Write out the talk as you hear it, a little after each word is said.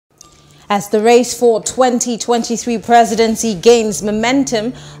As the race for 2023 presidency gains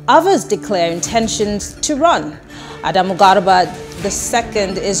momentum, others declare intentions to run. Adamu Garba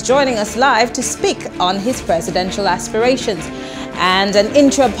II is joining us live to speak on his presidential aspirations. And an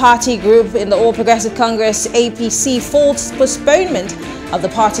intra-party group in the All Progressive Congress APC faults postponement of the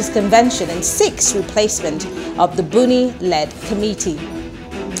party's convention and seeks replacement of the Buni-led committee.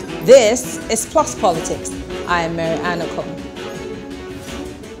 This is Plus Politics. I am Mary Anacom.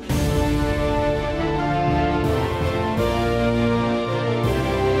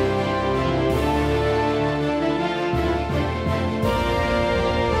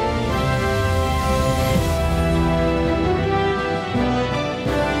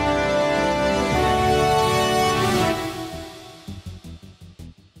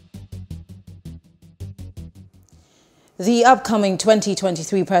 The upcoming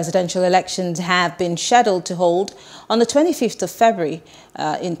 2023 presidential elections have been scheduled to hold on the 25th of February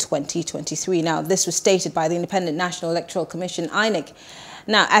in 2023. Now, this was stated by the Independent National Electoral Commission, INEC.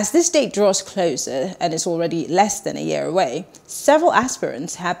 Now, as this date draws closer and is already less than a year away, several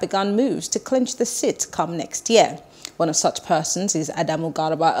aspirants have begun moves to clinch the seat come next year. One of such persons is Adamu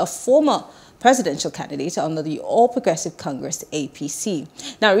Garba, a former presidential candidate under the All Progressive Congress APC.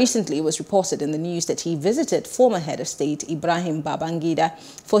 Now, recently it was reported in the news that he visited former head of state Ibrahim Babangida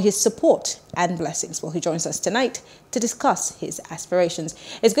for his support and blessings. Well, he joins us tonight to discuss his aspirations.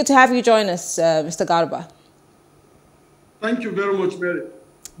 It's good to have you join us, Mr. Garba. Thank you very much, Mary.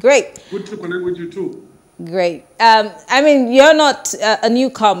 Great. Good to connect with you too. Great. I mean, you're not a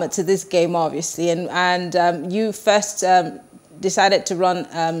newcomer to this game, obviously, and you first decided to run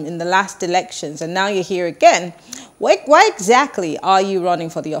in the last elections, and now you're here again. Why exactly are you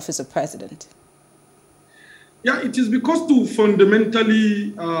running for the office of president? Yeah, it is because to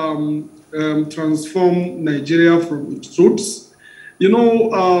fundamentally transform Nigeria from its roots. You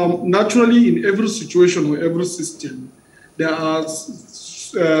know, naturally in every situation or every system, there are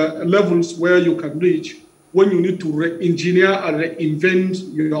levels where you can reach when you need to re-engineer and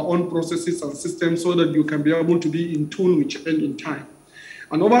reinvent your own processes and systems so that you can be able to be in tune with change in time.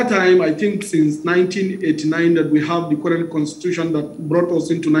 And over time, I think since 1989 that we have the current constitution that brought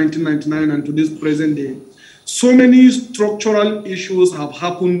us into 1999 and to this present day, so many structural issues have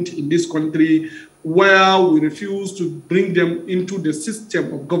happened in this country where we refuse to bring them into the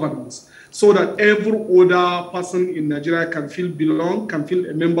system of governance, so that every other person in Nigeria can feel can feel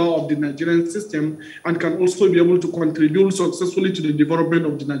a member of the Nigerian system, and can also be able to contribute successfully to the development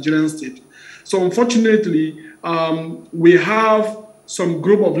of the Nigerian state. So unfortunately, we have some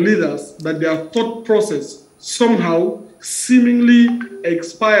group of leaders that their thought process somehow seemingly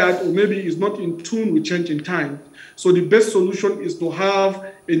expired, or maybe is not in tune with change in time. So the best solution is to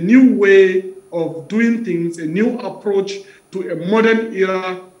have a new way of doing things, a new approach to a modern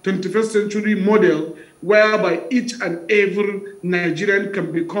era 21st century model, whereby each and every Nigerian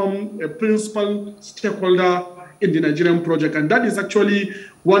can become a principal stakeholder in the Nigerian project. And that is actually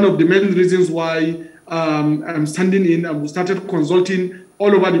one of the main reasons why I'm standing in, and we started consulting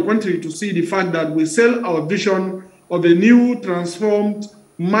all over the country to see the fact that we sell our vision of a new, transformed,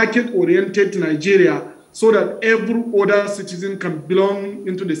 market-oriented Nigeria so that every other citizen can belong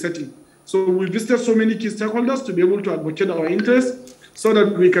into the setting. So we visited so many key stakeholders to be able to advocate our interests, so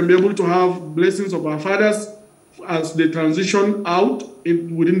that we can be able to have blessings of our fathers as they transition out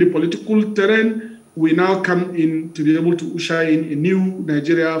within the political terrain. We now come in to be able to usher in a new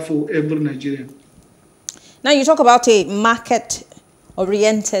Nigeria for every Nigerian. Now, you talk about a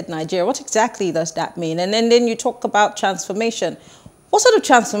market-oriented Nigeria. What exactly does that mean? And then you talk about transformation. What sort of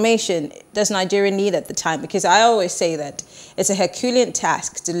transformation does Nigeria need at the time? Because I always say that it's a Herculean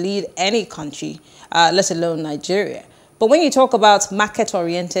task to lead any country, let alone Nigeria. But when you talk about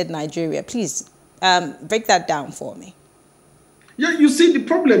market-oriented Nigeria, please break that down for me. Yeah, you see, the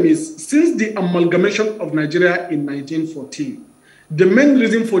problem is, since the amalgamation of Nigeria in 1914, the main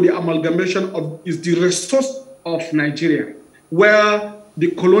reason for the amalgamation is the resource of Nigeria, where the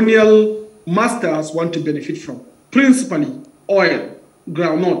colonial masters want to benefit from, principally oil,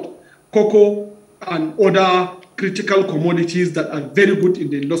 groundnut, cocoa, and other critical commodities that are very good in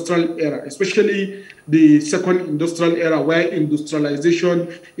the industrial era, especially the second industrial era, where industrialization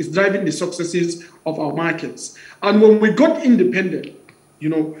is driving the successes of our markets. And when we got independent, you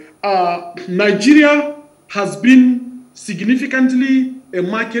know, Nigeria has been significantly a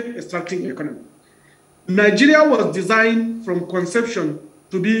market extracting economy. Nigeria was designed from conception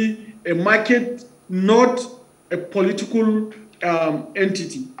to be a market, not a political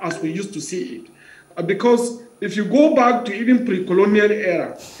entity as we used to see it. Because if you go back to even pre-colonial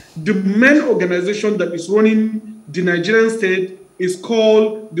era, the main organization that is running the Nigerian state is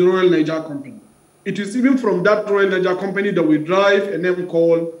called the Royal Niger Company. It is even from that Royal Niger Company that we derive a name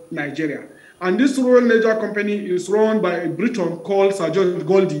called Nigeria. And this Royal Niger Company is run by a Briton called Sir John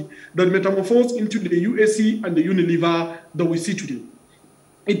Goldie that metamorphosed into the UAC and the Unilever that we see today.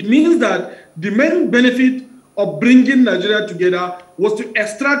 It means that the main benefit of bringing Nigeria together was to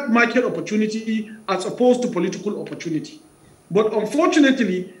extract market opportunity as opposed to political opportunity. But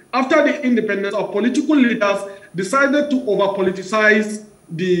unfortunately, after the independence, our political leaders decided to over-politicize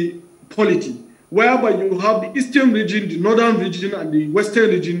the polity, whereby you have the eastern region, the northern region, and the western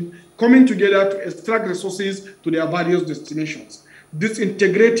region coming together to extract resources to their various destinations,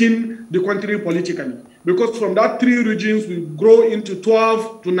 disintegrating the country politically. Because from that 3 regions, we grow into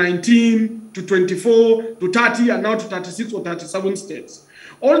 12 to 19 to 24 to 30 and now to 36 or 37 states.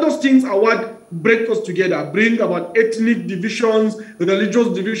 All those things are what break us together, bring about ethnic divisions, religious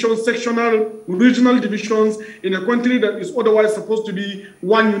divisions, sectional, regional divisions in a country that is otherwise supposed to be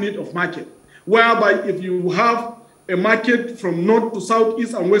one unit of market. Whereby if you have a market from north to south,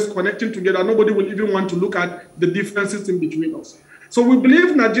 east and west connecting together, nobody will even want to look at the differences in between us. So we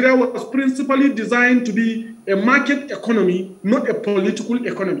believe Nigeria was principally designed to be a market economy, not a political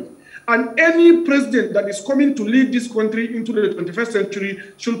economy. And any president that is coming to lead this country into the 21st century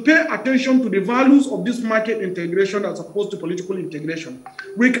should pay attention to the values of this market integration as opposed to political integration.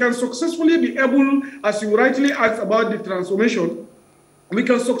 We can successfully be able, as you rightly asked about the transformation, we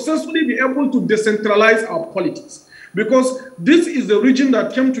can successfully be able to decentralize our politics. Because this is a region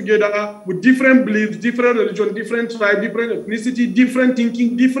that came together with different beliefs, different religion, different tribe, different ethnicity, different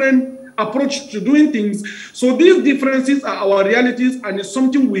thinking, different approach to doing things. So these differences are our realities, and it's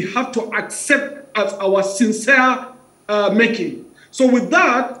something we have to accept as our sincere making. So with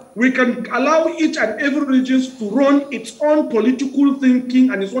that, we can allow each and every region to run its own political thinking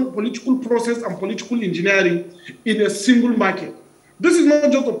and its own political process and political engineering in a single market. This is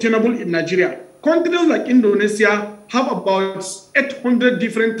not just obtainable in Nigeria. Countries like Indonesia have about 800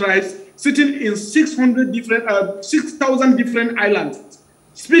 different tribes sitting in 6,000 different islands,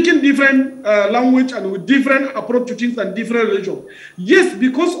 speaking different language and with different approach to things and different religion. Yes,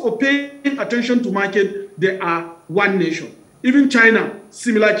 because of paying attention to market, they are one nation. Even China,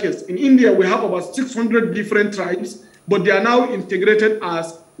 similar case. In India, we have about 600 different tribes, but they are now integrated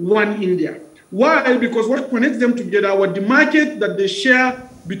as one India. Why? Because what connects them together was the market that they share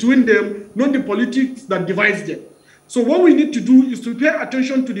between them, not the politics that divides them. So what we need to do is to pay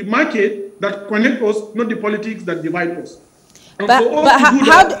attention to the market that connects us, not the politics that divide us. But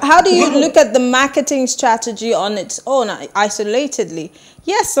how do you look at the marketing strategy on its own, isolatedly?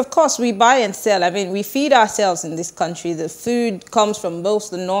 Yes, of course, we buy and sell. I mean, we feed ourselves in this country. The food comes from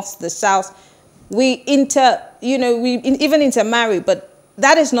both the north, the south. We even intermarry, but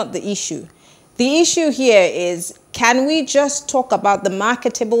that is not the issue. The issue here is, can we just talk about the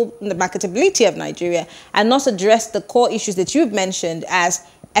marketability of Nigeria and not address the core issues that you've mentioned as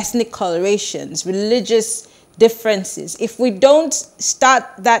ethnic colorations, religious differences? If we don't start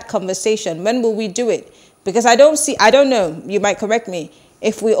that conversation, when will we do it? Because I don't know, you might correct me,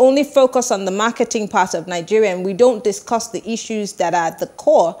 if we only focus on the marketing part of Nigeria and we don't discuss the issues that are at the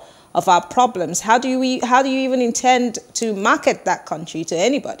core of our problems, how do you even intend to market that country to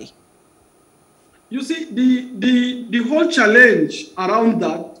anybody? You see, the whole challenge around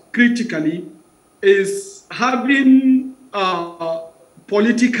that critically is having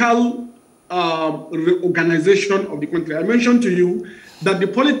political reorganization of the country. I mentioned to you that the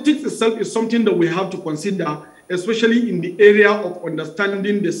politics itself is something that we have to consider, especially in the area of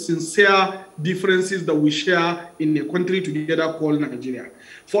understanding the sincere differences that we share in a country together called Nigeria.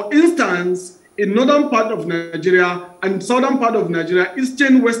 For instance, in northern part of Nigeria and southern part of Nigeria,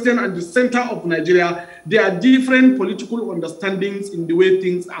 eastern, western, and the center of Nigeria, there are different political understandings in the way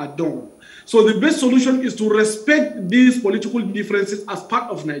things are done. So the best solution is to respect these political differences as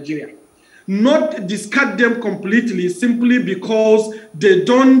part of Nigeria, not discard them completely simply because they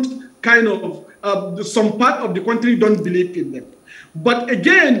don't some part of the country don't believe in them. But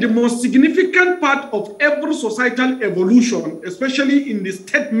again, the most significant part of every societal evolution, especially in the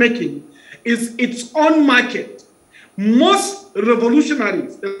state making, is its own market. Most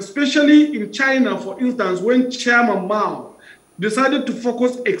revolutionaries, especially in China, for instance, when Chairman Mao decided to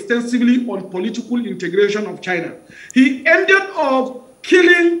focus extensively on political integration of China, he ended up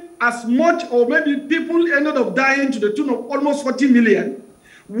killing as much, or maybe people ended up dying to the tune of almost 40 million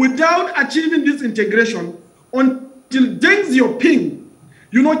without achieving this integration until Deng Xiaoping,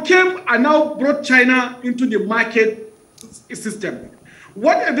 came and now brought China into the market system.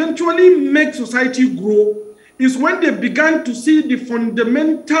 What eventually makes society grow is when they began to see the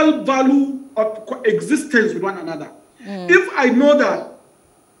fundamental value of coexistence with one another. If I know that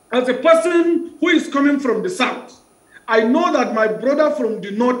as a person who is coming from the South, I know that my brother from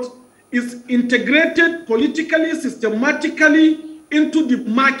the North is integrated politically, systematically into the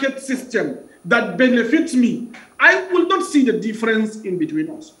market system that benefits me, I will not see the difference in between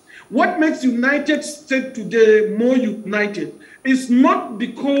us. What makes United States today more united is not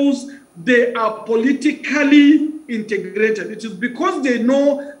because they are politically integrated. It is because they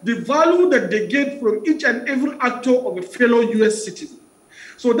know the value that they get from each and every actor of a fellow US citizen.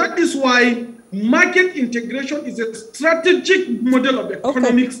 So that is why market integration is a strategic model of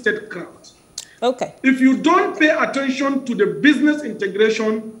economic statecraft. Okay. If you don't pay attention to the business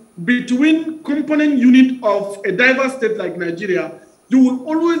integration between component unit of a diverse state like Nigeria, you will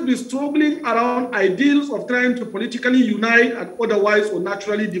always be struggling around ideals of trying to politically unite and otherwise or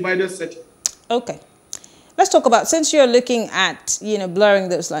naturally divided setting. Okay. Let's talk about, since you're looking at, blurring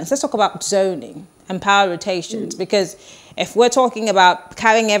those lines, let's talk about zoning and power rotations, because if we're talking about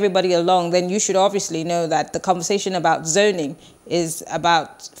carrying everybody along, then you should obviously know that the conversation about zoning is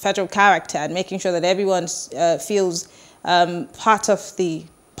about federal character and making sure that everyone feels part of the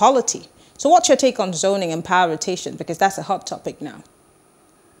polity. So what's your take on zoning and power rotation? Because that's a hot topic now.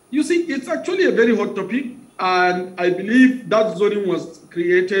 You see, it's actually a very hot topic, and I believe that zoning was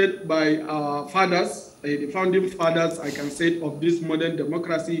created by our fathers, the founding fathers, I can say, of this modern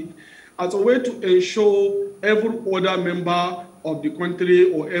democracy, as a way to ensure every other member of the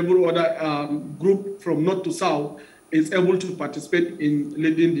country or every other group from north to south is able to participate in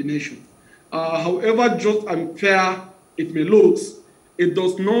leading the nation. However just and fair it may look, it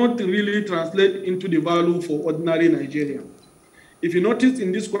does not really translate into the value for ordinary Nigerians. If you notice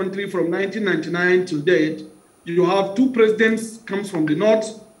in this country from 1999 till date, you have 2 presidents come from the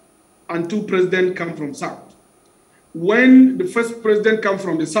north and 2 presidents come from south. When the first president comes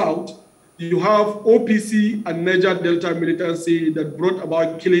from the south, you have OPC and Niger Delta militancy that brought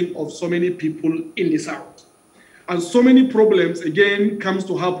about killing of so many people in the south. And so many problems, again, comes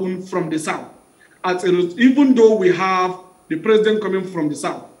to happen from the south. Even though we have the president coming from the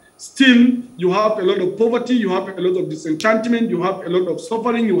south, still you have a lot of poverty, you have a lot of disenchantment, you have a lot of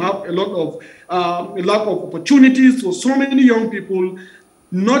suffering, you have a lot of a lack of opportunities for so many young people,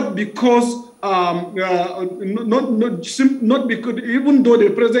 not because not because, even though the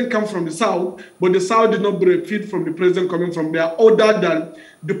president comes from the south, but the south did not benefit from the president coming from there, other than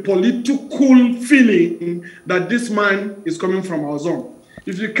the political feeling that this man is coming from our zone.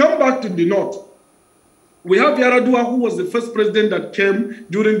 If you come back to the north, we have Yaradua, who was the first president that came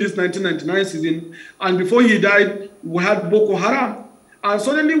during this 1999 season, and before he died, we had Boko Haram. And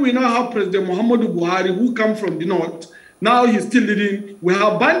suddenly we now have President Muhammadu Buhari, who comes from the north. Now he's still leading, we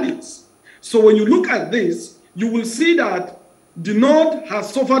have bandits. So when you look at this, you will see that the North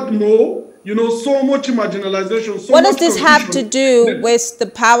has suffered more, so much marginalization. So what does this have to do with the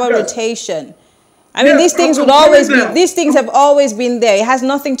power rotation? I mean, these things would always be, these things have always been there. It has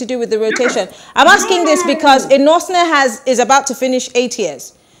nothing to do with the rotation. I'm asking this because Inosna is about to finish 8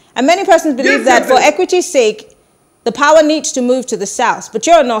 years. And many persons believe that for equity's sake, the power needs to move to the south. But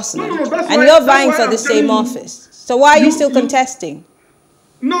you're Inosna, and you're vying for the same office. So why are you still contesting?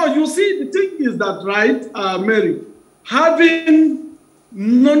 No, you see, the thing is that, right, Mary, having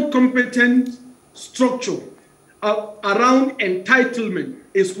non-competent structure around entitlement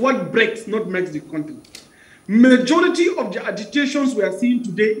is what breaks, not makes the country. Majority of the agitations we are seeing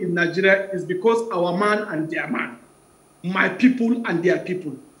today in Nigeria is because our man and their man, my people and their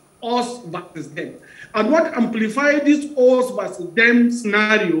people, us versus them. And what amplifies this us versus them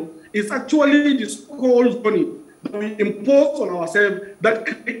scenario is actually this whole zoning that we impose on ourselves that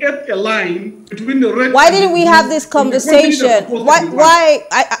create a line between the red. Why didn't we have this conversation? Why?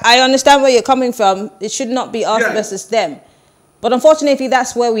 I understand where you're coming from. It should not be us versus them. But unfortunately,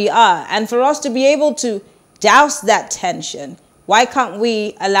 that's where we are. And for us to be able to douse that tension, why can't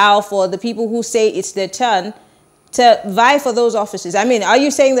we allow for the people who say it's their turn to vie for those offices? I mean, are you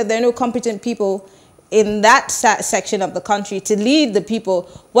saying that there are no competent people in that section of the country to lead the people,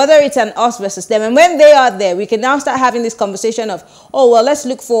 whether it's an us versus them? And when they are there, we can now start having this conversation of, oh, well, let's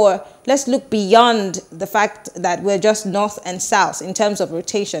look beyond the fact that we're just north and south in terms of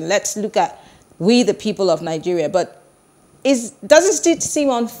rotation. Let's look at we, the people of Nigeria. But doesn't it seem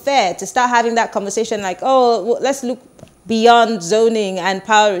unfair to start having that conversation like, oh, well, let's look beyond zoning and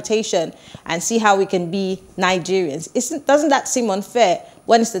power rotation and see how we can be Nigerians? Doesn't that seem unfair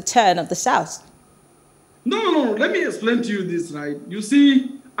when it's the turn of the south? No. Let me explain to you this, right? You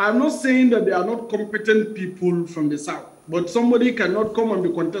see, I'm not saying that there are not competent people from the south, but somebody cannot come and be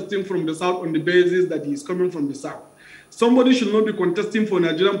contesting from the south on the basis that he's coming from the south. Somebody should not be contesting for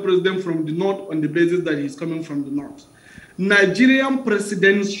Nigerian president from the north on the basis that he's coming from the north. Nigerian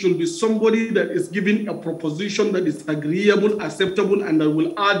presidents should be somebody that is giving a proposition that is agreeable, acceptable, and that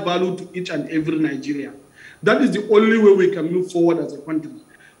will add value to each and every Nigerian. That is the only way we can move forward as a country.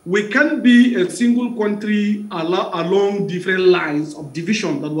 We can't be a single country along different lines of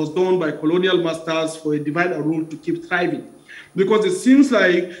division that was done by colonial masters for a divide and rule to keep thriving. Because it seems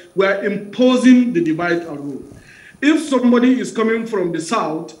like we're imposing the divide and rule. If somebody is coming from the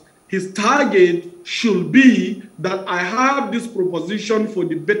south, his target should be that I have this proposition for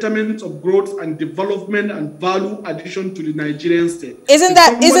the betterment of growth and development and value addition to the Nigerian state. Isn't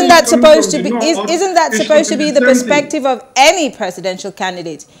that supposed to be the perspective of any presidential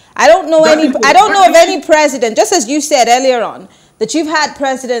candidate? I don't know of any president, just as you said earlier on, that you've had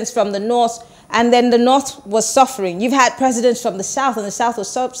presidents from the north and then the north was suffering. You've had presidents from the south and the south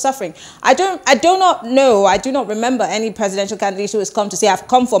was suffering. I do not remember any presidential candidate who has come to say, I've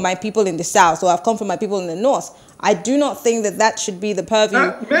come for my people in the south or I've come for my people in the north. I do not think that that should be the purview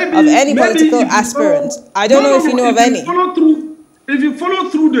of any political aspirant. I don't know if you know of any. If you follow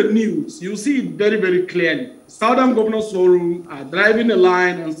through the news, you see it very, very clearly. Southern Governors Forum are driving a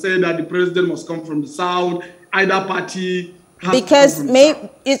line and say that the president must come from the south, either party. Because isn't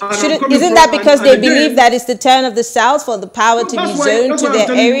that because they believe that it's the turn of the south for the power to be zoned to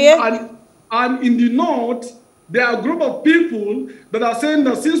their area? And in the north, there are a group of people that are saying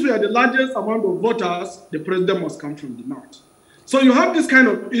that since we are the largest amount of voters, the president must come from the north. So you have this kind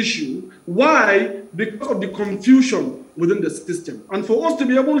of issue. Why? Because of the confusion within the system. And for us to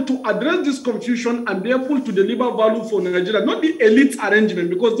be able to address this confusion and be able to deliver value for Nigeria, not the elite arrangement,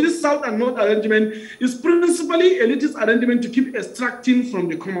 because this South and North arrangement is principally elitist arrangement to keep extracting from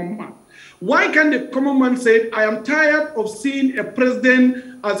the common man. Why can the common man say, I am tired of seeing a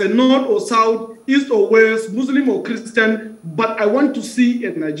president as a North or South, East or West, Muslim or Christian, but I want to see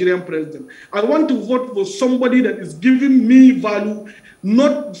a Nigerian president. I want to vote for somebody that is giving me value,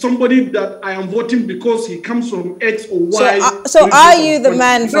 not somebody that I am voting because he comes from X or Y. So are you the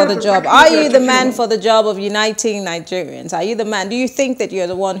man for the job? Are you the man for the job of uniting Nigerians? Are you the man? Do you think that you're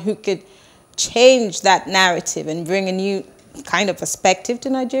the one who could change that narrative and bring a new kind of perspective to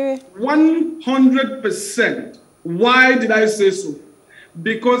Nigeria? 100%. Why did I say so?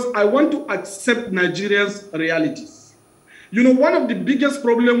 Because I want to accept Nigerians' realities. You know, one of the biggest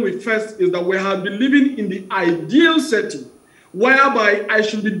problems we face is that we have been living in the ideal setting whereby I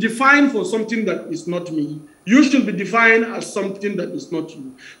should be defined for something that is not me. You should be defined as something that is not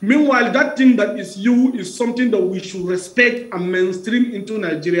you. Meanwhile, that thing that is you is something that we should respect and mainstream into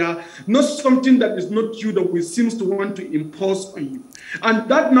Nigeria, not something that is not you that we seem to want to impose on you. And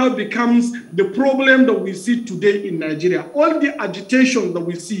that now becomes the problem that we see today in Nigeria. All the agitation that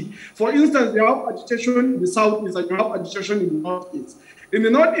we see, for instance, you have agitation in the southeast and you have agitation in the northeast. In the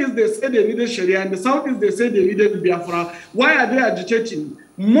northeast, they say they needed Sharia. In the southeast, they say they needed Biafra. Why are they agitating?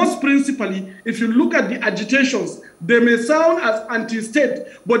 Most principally, if you look at the agitations, they may sound as anti-state,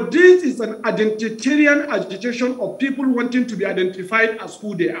 but this is an identitarian agitation of people wanting to be identified as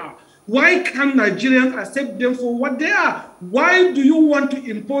who they are. Why can't Nigerians accept them for what they are? Why do you want to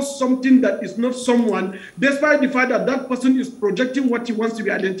impose something that is not someone, despite the fact that that person is projecting what he wants to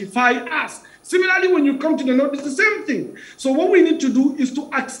be identified as? Similarly, when you come to the north, it's the same thing. So what we need to do is to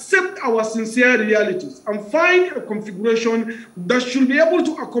accept our sincere realities and find a configuration that should be able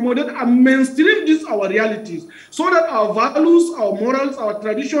to accommodate and mainstream these our realities so that our values, our morals, our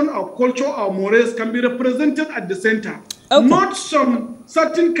tradition, our culture, our mores can be represented at the center. Okay. Not some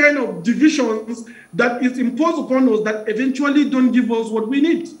certain kind of divisions that is imposed upon us that eventually don't give us what we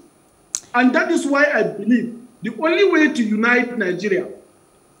need. And that is why I believe the only way to unite Nigeria,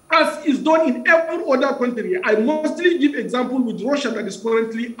 as is done in every other country. I mostly give example with Russia that is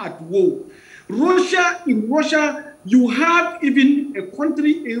currently at war. In Russia, you have even a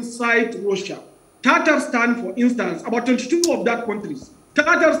country inside Russia. Tatarstan, for instance, about 22 of that countries.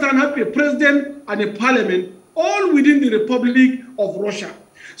 Tatarstan have a president and a parliament, all within the Republic of Russia.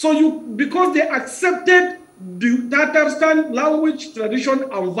 So because they accepted the Tatarstan language, tradition,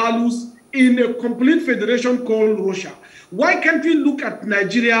 and values in a complete federation called Russia. Why can't we look at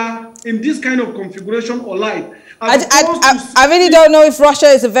Nigeria in this kind of configuration or light? I really don't know if Russia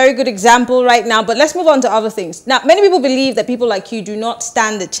is a very good example right now, but let's move on to other things. Now, many people believe that people like you do not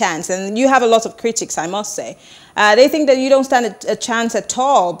stand a chance, and you have a lot of critics, I must say. They think that you don't stand a chance at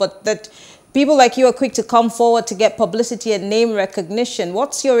all, but that people like you are quick to come forward to get publicity and name recognition.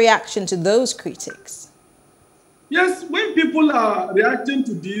 What's your reaction to those critics? Yes, when people are reacting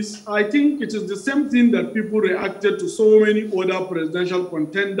to this, I think it is the same thing that people reacted to so many other presidential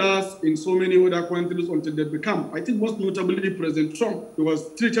contenders in so many other countries until they become. I think most notably President Trump, who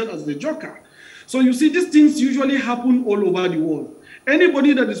was treated as the joker. So you see, these things usually happen all over the world.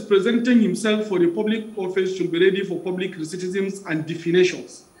 Anybody that is presenting himself for the public office should be ready for public criticisms and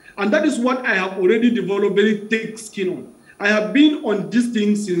definitions. And that is what I have already developed very thick skin on. I have been on this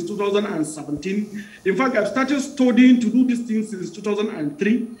thing since 2017. In fact, I've started studying to do this thing since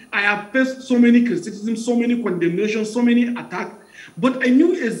 2003. I have faced so many criticisms, so many condemnations, so many attacks. But I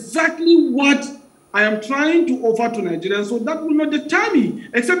knew exactly what I am trying to offer to Nigerians, so that will not deter me,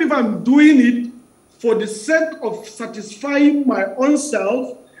 except if I'm doing it for the sake of satisfying my own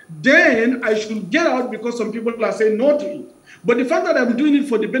self, then I should get out because some people are saying no to it. But the fact that I'm doing it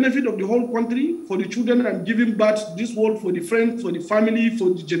for the benefit of the whole country, for the children I'm giving back to this world, for the friends, for the family, for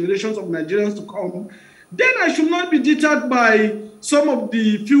the generations of Nigerians to come, then I should not be deterred by some of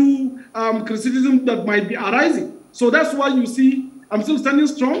the few criticisms that might be arising. So that's why you see I'm still standing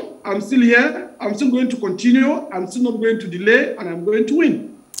strong, I'm still here, I'm still going to continue, I'm still not going to delay, and I'm going to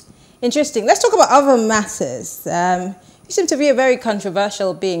win. Interesting. Let's talk about other matters. You seem to be a very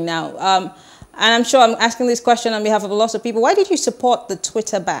controversial being now. And I'm sure I'm asking this question on behalf of a lot of people. Why did you support the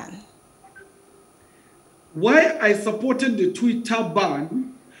Twitter ban? Why I supported the Twitter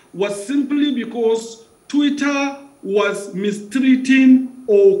ban was simply because Twitter was mistreating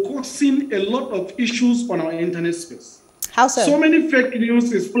or causing a lot of issues on our internet space. How so? So many fake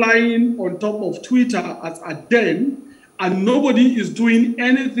news is flying on top of Twitter as a den, and nobody is doing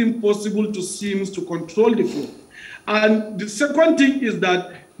anything possible to seem to control the flow. And the second thing is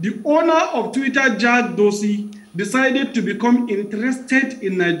that the owner of Twitter, Jack Dorsey, decided to become interested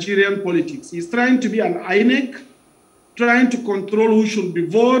in Nigerian politics. He's trying to be an INEC, trying to control who should be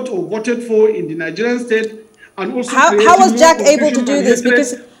voted or voted for in the Nigerian state. And also how was Jack able to do this?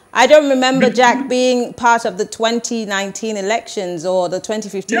 Because I don't remember Jack being part of the 2019 elections or the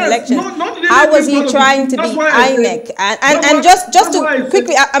 2015 elections. Not really. How was he trying to be INEC? And just to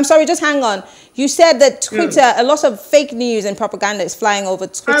quickly, I'm sorry, just hang on. You said that Twitter, a lot of fake news and propaganda is flying over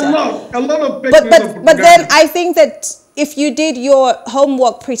Twitter. A lot of fake news and propaganda. But then I think that if you did your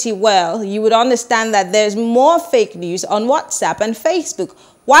homework pretty well, you would understand that there's more fake news on WhatsApp and Facebook.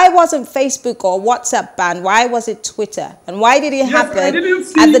 Why wasn't Facebook or WhatsApp banned? Why was it Twitter? And why did it happen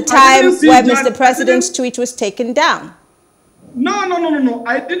at the time where Mr. President's tweet was taken down? No.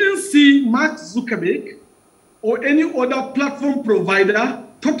 I didn't see Mark Zuckerberg or any other platform provider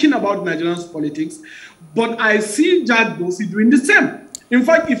talking about Nigerian politics, but I see Jack Dorsey doing the same. In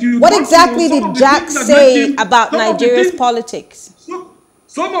fact, if you... What exactly did Jack say about Nigeria's politics?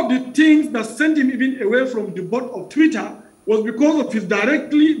 Some of the things that sent him even away from the board of Twitter was because of his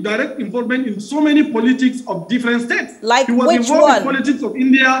direct involvement in so many politics of different states. Like which one? He was involved in politics of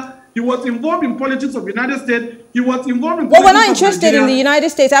India. He was involved in politics of the United States. He was involved in politics of Nigeria. Well, we're not interested in the United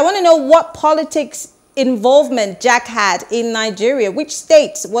States. I want to know what politics involvement Jack had in Nigeria. Which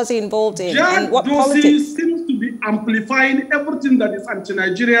states was he involved in? And what politics? Seems to be amplifying everything that is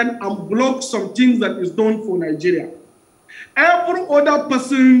anti-Nigerian and block some things that is done for Nigeria. Every other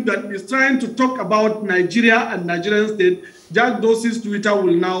person that is trying to talk about Nigeria and Nigerian state, Jack Dorsey's Twitter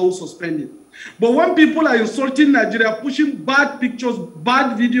will now suspend it. But when people are insulting Nigeria, pushing bad pictures,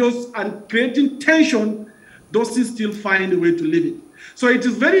 bad videos, and creating tension, Dorsey still find a way to leave it. So it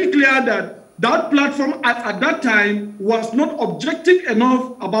is very clear that that platform at that time was not objective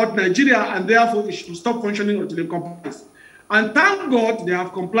enough about Nigeria, and therefore it should stop functioning until it complies. And thank God they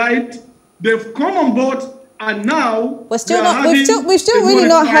have complied. They've come on board, and now we've still really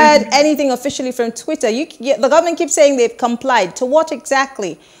not heard anything officially from Twitter. The government keeps saying they've complied. To what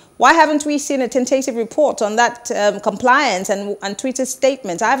exactly? Why haven't we seen a tentative report on that compliance and Twitter's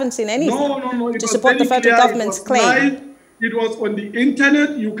statements? I haven't seen anything to support the federal government's claim. It was on the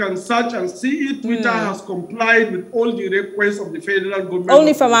internet. You can search and see it. Twitter has complied with all the requests of the federal government.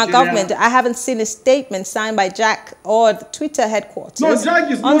 Only from our government. I haven't seen a statement signed by Jack or the Twitter headquarters. No, Jack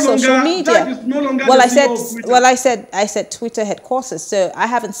is on social media. Jack is no longer I said Twitter headquarters, so I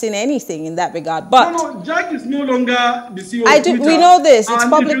haven't seen anything in that regard. But Jack is no longer the CEO of Twitter. We know this. It's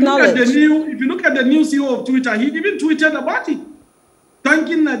public knowledge. If you look at the new CEO of Twitter, he even tweeted about it,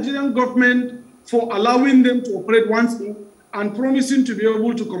 thanking Nigerian government for allowing them to operate once more and promising to be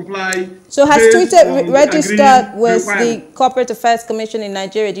able to comply. So has Twitter registered with the Corporate Affairs Commission in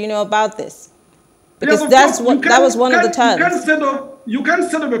Nigeria? Do you know about this? Because yes, that was one of the terms. You can't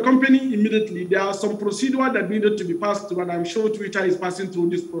set up a company immediately. There are some procedure that needed to be passed through, and I'm sure Twitter is passing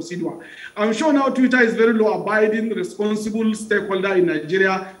through this procedure. I'm sure now Twitter is very law-abiding, responsible stakeholder in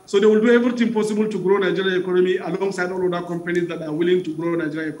Nigeria, so they will do everything possible to grow Nigerian economy alongside all other companies that are willing to grow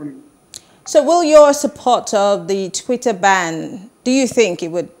Nigerian economy. So will your support of the Twitter ban, do you think it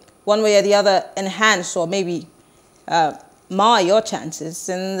would, one way or the other, enhance or maybe mar your chances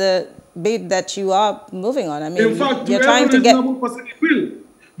in the bid that you are moving on? I mean, in fact, you're trying to get... It will,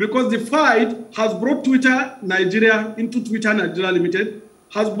 because the fight has brought Twitter Nigeria into Twitter Nigeria Limited,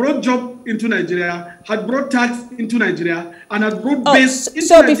 has brought job into Nigeria, had brought tax into Nigeria, and has brought base into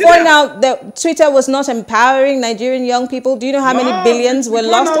so Nigeria. Before now, Twitter was not empowering Nigerian young people. Do you know how many billions were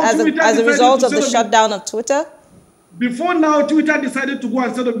lost as a result of the shutdown of Twitter? Before now, Twitter decided to go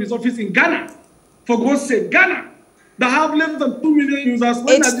and set up its office in Ghana. For God's sake, Ghana. They have less than 2 million users.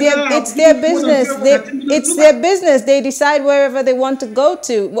 It's their business. It's their business. They decide wherever they want to go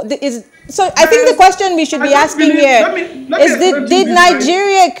to. So I think the question we should be asking here is: did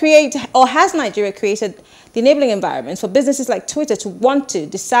Nigeria create, or has Nigeria created the enabling environment for businesses like Twitter to want to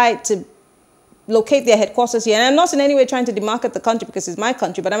decide to locate their headquarters here? And I'm not in any way trying to demarcate the country because it's my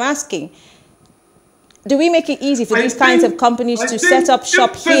country, but I'm asking: do we make it easy for these kinds of companies to set up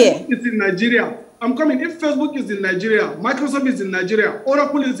shop here? It's in Nigeria. I'm coming. If Facebook is in Nigeria, Microsoft is in Nigeria,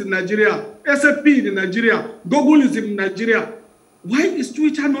 Oracle is in Nigeria, SAP is in Nigeria, Google is in Nigeria, why is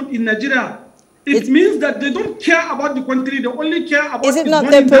Twitter not in Nigeria? It means that they don't care about the country. They only care about. Is it not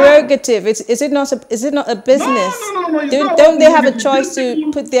their prerogative? Is it not a business? No. Don't they have a choice to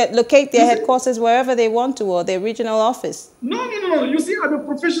locate their headquarters wherever they want to, or their regional office? No. You see, I'm a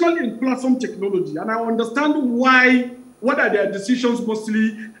professional in platform technology, and I understand why. What are their decisions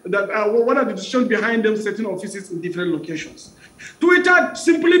mostly? What are the decisions behind them setting offices in different locations? Twitter,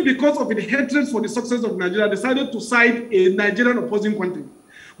 simply because of its hatred for the success of Nigeria, decided to side a Nigerian opposing country.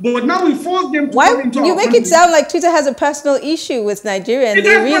 But now we force them to come into our you make country. it sound like Twitter has a personal issue with Nigeria and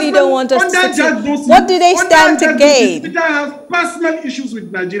they really don't want us to succeed. What do they stand to gain? Twitter has personal issues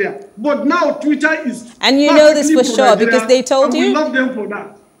with Nigeria. But now Twitter is... And you know this for sure because they told you? We love them for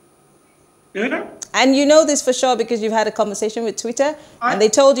that. Yeah? And you know this for sure because you've had a conversation with Twitter and they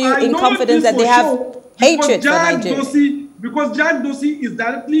told you in confidence that they have hatred for Nigeria. Because Jack Dorsey is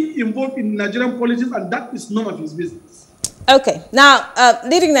directly involved in Nigerian politics and that is none of his business. Okay. Now,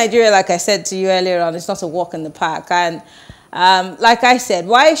 leading Nigeria, like I said to you earlier on, it's not a walk in the park. And like I said,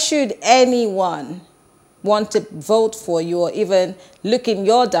 why should anyone want to vote for you or even look in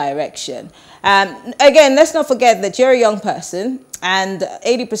your direction? Again, let's not forget that you're a young person and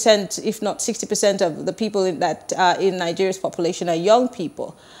 80%, if not 60% of the people in Nigeria's population are young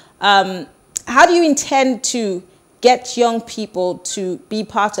people. How do you intend to get young people to be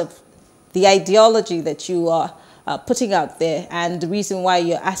part of the ideology that you are putting out there and the reason why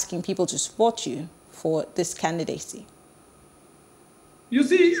you're asking people to support you for this candidacy? You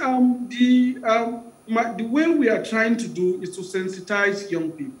see, the way we are trying to do is to sensitize young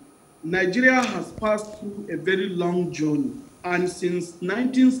people. Nigeria has passed through a very long journey, and since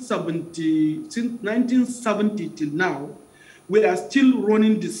 1970 till now, we are still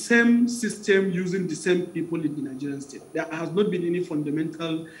running the same system using the same people in the Nigerian state. There has not been any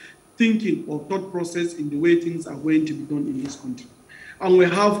fundamental thinking or thought process in the way things are going to be done in this country. And we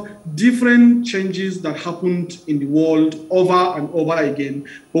have different changes that happened in the world over and over again,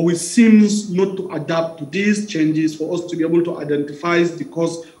 but we seem not to adapt to these changes for us to be able to identify the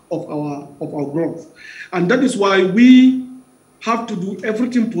cause of our growth. And that is why we have to do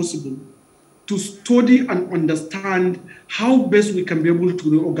everything possible to study and understand how best we can be able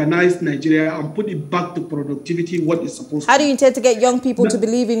to reorganize Nigeria and put it back to productivity, what is supposed to. How do you intend to get young people to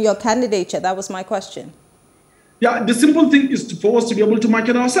believe in your candidature? That was my question. Yeah, the simple thing is for us to be able to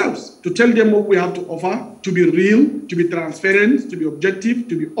market ourselves, to tell them what we have to offer, to be real, to be transparent, to be objective,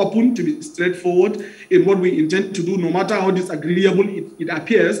 to be open, to be straightforward in what we intend to do, no matter how disagreeable it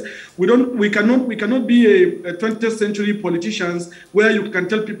appears. We cannot be a 20th century politicians where you can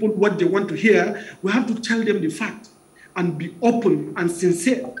tell people what they want to hear. We have to tell them the fact and be open and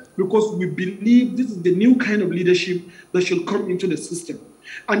sincere because we believe this is the new kind of leadership that should come into the system.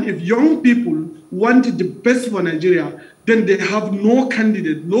 And if young people want the best for Nigeria, then they have no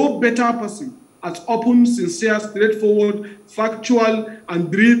candidate, no better person as open, sincere, straightforward, factual,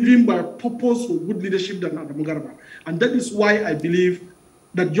 and driven by purpose for good leadership than Adamu Garba. And that is why I believe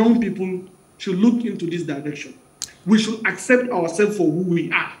that young people should look into this direction. We should accept ourselves for who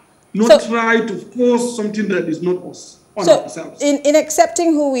we are, not try to force something that is not us on ourselves. In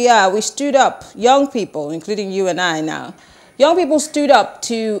accepting who we are, we stood up, young people, including you and I now, young people stood up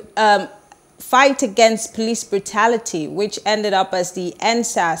to fight against police brutality, which ended up as the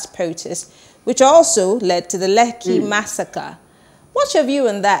NSAS protest, which also led to the Lekki massacre. What's your view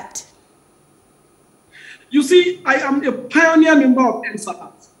on that? You see, I am a pioneer member of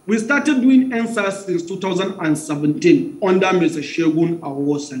NSAS. We started doing NSAS since 2017 under Mr. Shegun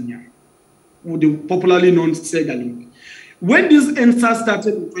Awosanya, the popularly known Segali. When this NSAS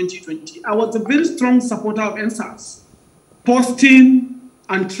started in 2020, I was a very strong supporter of NSAS, posting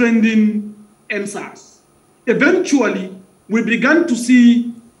and trending NSAS. Eventually, we began to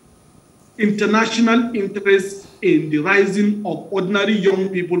see international interest in the rising of ordinary young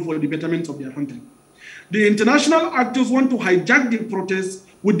people for the betterment of their country. The international actors want to hijack the protests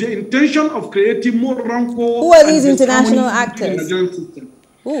with the intention of creating more rancor. Who are these international actors?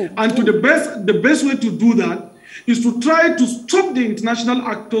 And to the best way to do that is to try to stop the international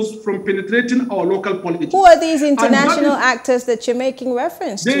actors from penetrating our local politics. Who are these international actors that you're making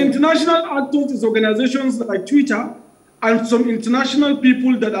reference to? The international actors is organizations like Twitter and some international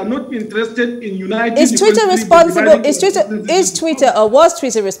people that are not interested in uniting. Is Twitter responsible? Is Twitter or was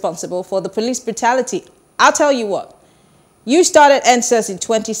Twitter responsible for the police brutality? I'll tell you what. You started NSAS in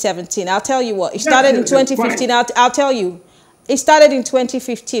 2017. I'll tell you what. It started in 2015. I'll tell you. It started in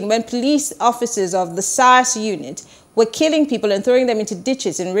 2015 when police officers of the SARS unit were killing people and throwing them into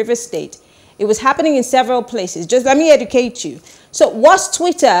ditches in River State. It was happening in several places. Just let me educate you. So was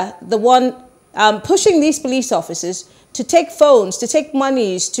Twitter the one pushing these police officers to take phones, to take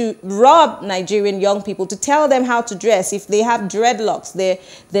monies, to rob Nigerian young people, to tell them how to dress? If they have dreadlocks,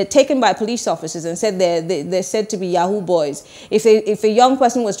 they're taken by police officers and said they're said to be Yahoo boys. If a young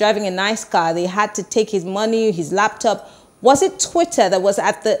person was driving a nice car, they had to take his money, his laptop. Was it Twitter that was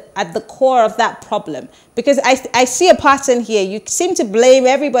at the core of that problem? Because I see a pattern here. You seem to blame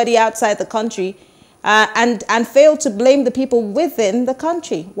everybody outside the country and fail to blame the people within the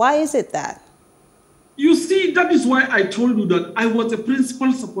country. Why is it that? You see, that is why I told you that I was a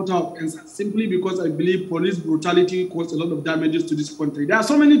principal supporter of NSAS, simply because I believe police brutality caused a lot of damages to this country. There are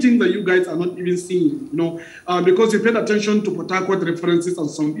so many things that you guys are not even seeing, because you paid attention to Port Harcourt references and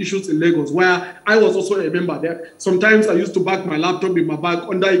some issues in Lagos, where I was also a member there. Sometimes I used to back my laptop in my bag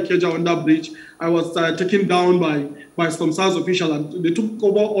under Ikeja, under bridge. I was taken down by some SARS official, and they took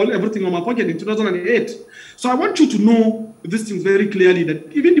over everything on my pocket in 2008. So I want you to know this thing very clearly,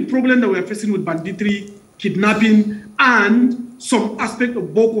 that even the problem that we are facing with banditry, kidnapping, and some aspect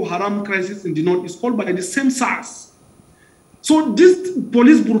of Boko Haram crisis in the north is caused by the same SARS. So this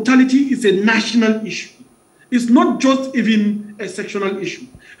police brutality is a national issue. It's not just even a sectional issue.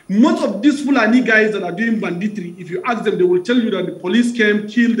 Most of these Fulani guys that are doing banditry, if you ask them, they will tell you that the police came,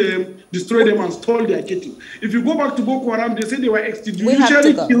 killed them, destroyed them, and stole their cattle. If you go back to Boko Haram, they say they were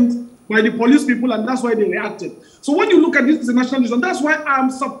extrajudicially killed by the police people, and that's why they reacted. So when you look at this as a national issue, that's why I'm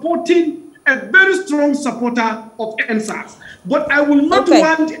supporting a very strong supporter of NSAS. But I will not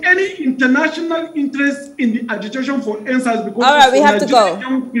want any international interest in the agitation for NSAS, because all right, we have to go.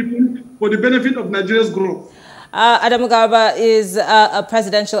 Young people for the benefit of Nigeria's growth. Adamu Garba is a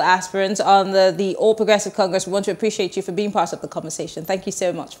presidential aspirant on the All Progressive Congress. We want to appreciate you for being part of the conversation. Thank you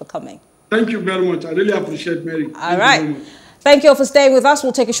so much for coming. Thank you very much. I really appreciate it, Mary. All right. Thank you all for staying with us.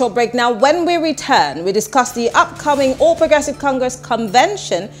 We'll take a short break now. When we return, we discuss the upcoming All Progressive Congress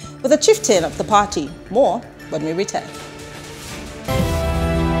convention with the chieftain of the party. More when we return.